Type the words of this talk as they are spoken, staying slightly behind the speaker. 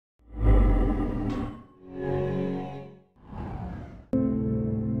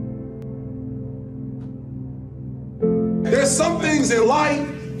There's some things in life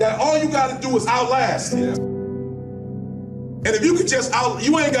that all you gotta do is outlast it. And if you could just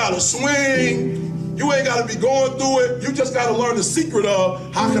you ain't gotta swing, you ain't gotta be going through it, you just gotta learn the secret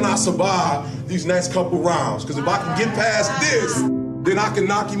of how can I survive these next couple rounds? Because if I can get past this, then I can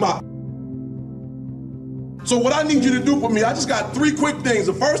knock him out. So what I need you to do for me, I just got 3 quick things.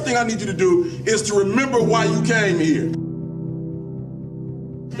 The first thing I need you to do is to remember why you came here.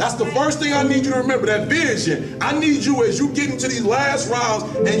 That's the first thing I need you to remember, that vision. I need you as you get into these last rounds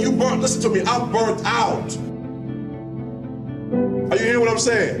and you burnt, listen to me, I'm burnt out. Are you hearing what I'm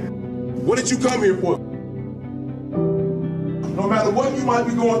saying? What did you come here for? No matter what you might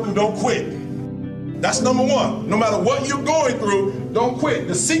be going through, don't quit. That's number 1. No matter what you're going through, don't quit.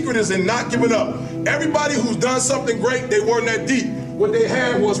 The secret is in not giving up. Everybody who's done something great, they weren't that deep. What they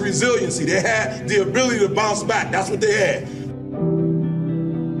had was resiliency. They had the ability to bounce back. That's what they had.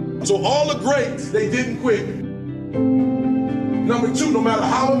 So all the greats, they didn't quit. Number 2, no matter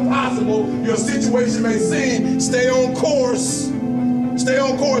how impossible your situation may seem, stay on course. Stay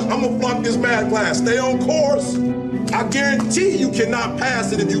on course. I'm gonna flunk this math class. Stay on course. I guarantee you cannot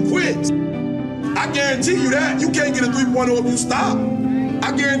pass it if you quit. I guarantee you that. You can't get a 3.0 if you stop.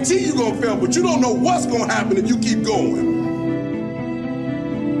 I guarantee you're gonna fail, but you don't know what's gonna happen if you keep going.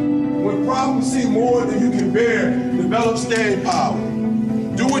 When problems seem more than you can bear, develop staying power.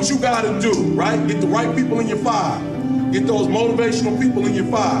 Do what you gotta do, right? Get the right people in your 5. Get those motivational people in your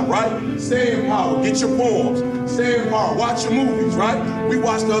 5, right? Stay in power, get your poems. Stay in power, watch your movies, right? We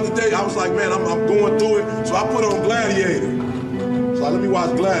watched the other day, I was like, man, I'm going through it. So I put on Gladiator. So let me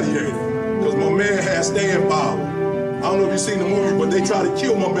watch Gladiator. Because my man had staying power. I don't know if you've seen the movie, but they tried to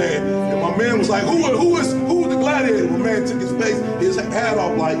kill my man. And my man was like, who is the gladiator? My man took his face, his hat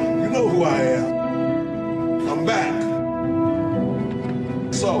off like, you know who I am. I'm back.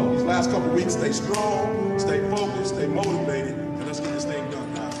 So, these last couple of weeks, stay strong, stay focused, stay motivated, and let's get this thing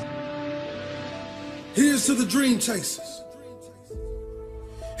done, guys. Here's to the dream chasers.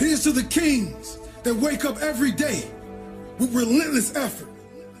 Here's to the kings that wake up every day with relentless effort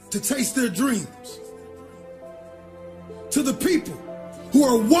to chase their dreams. To the people who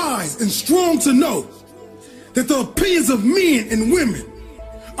are wise and strong to know that the opinions of men and women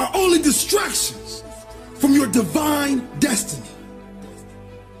are only distractions from your divine destiny.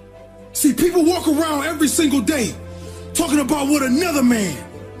 See, people walk around every single day talking about what another man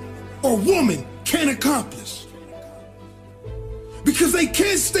or woman can accomplish because they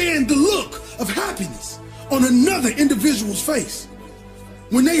can't stand the look of happiness on another individual's face.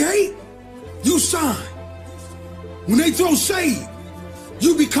 When they hate, you shine. When they throw shade,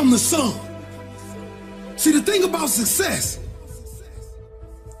 you become the sun. See, the thing about success,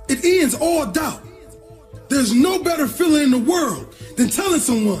 it ends all doubt. There's no better feeling in the world than telling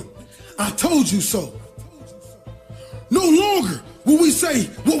someone, I told you so. No longer will we say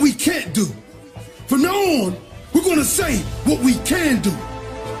what we can't do. From now on, we're going to say what we can do.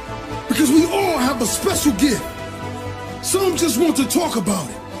 Because we all have a special gift. Some just want to talk about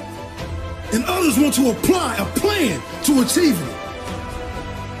it, and others want to apply a plan to achieving it.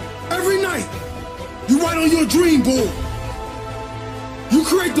 Every night, you write on your dream board. You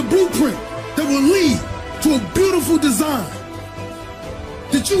create the blueprint that will lead to a beautiful design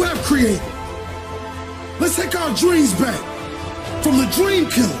that you have created. Let's take our dreams back from the dream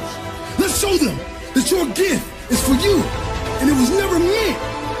killers. Let's show them that your gift is for you and it was never meant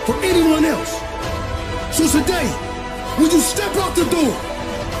for anyone else. So today, when you step out the door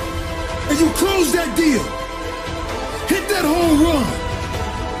and you close that deal, hit that home run,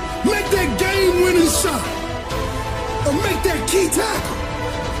 make that game-winning shot, or make that key tackle,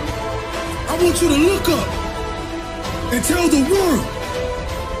 I want you to look up and tell the world,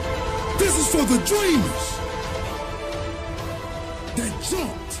 this is for the dreamers that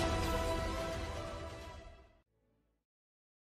jump.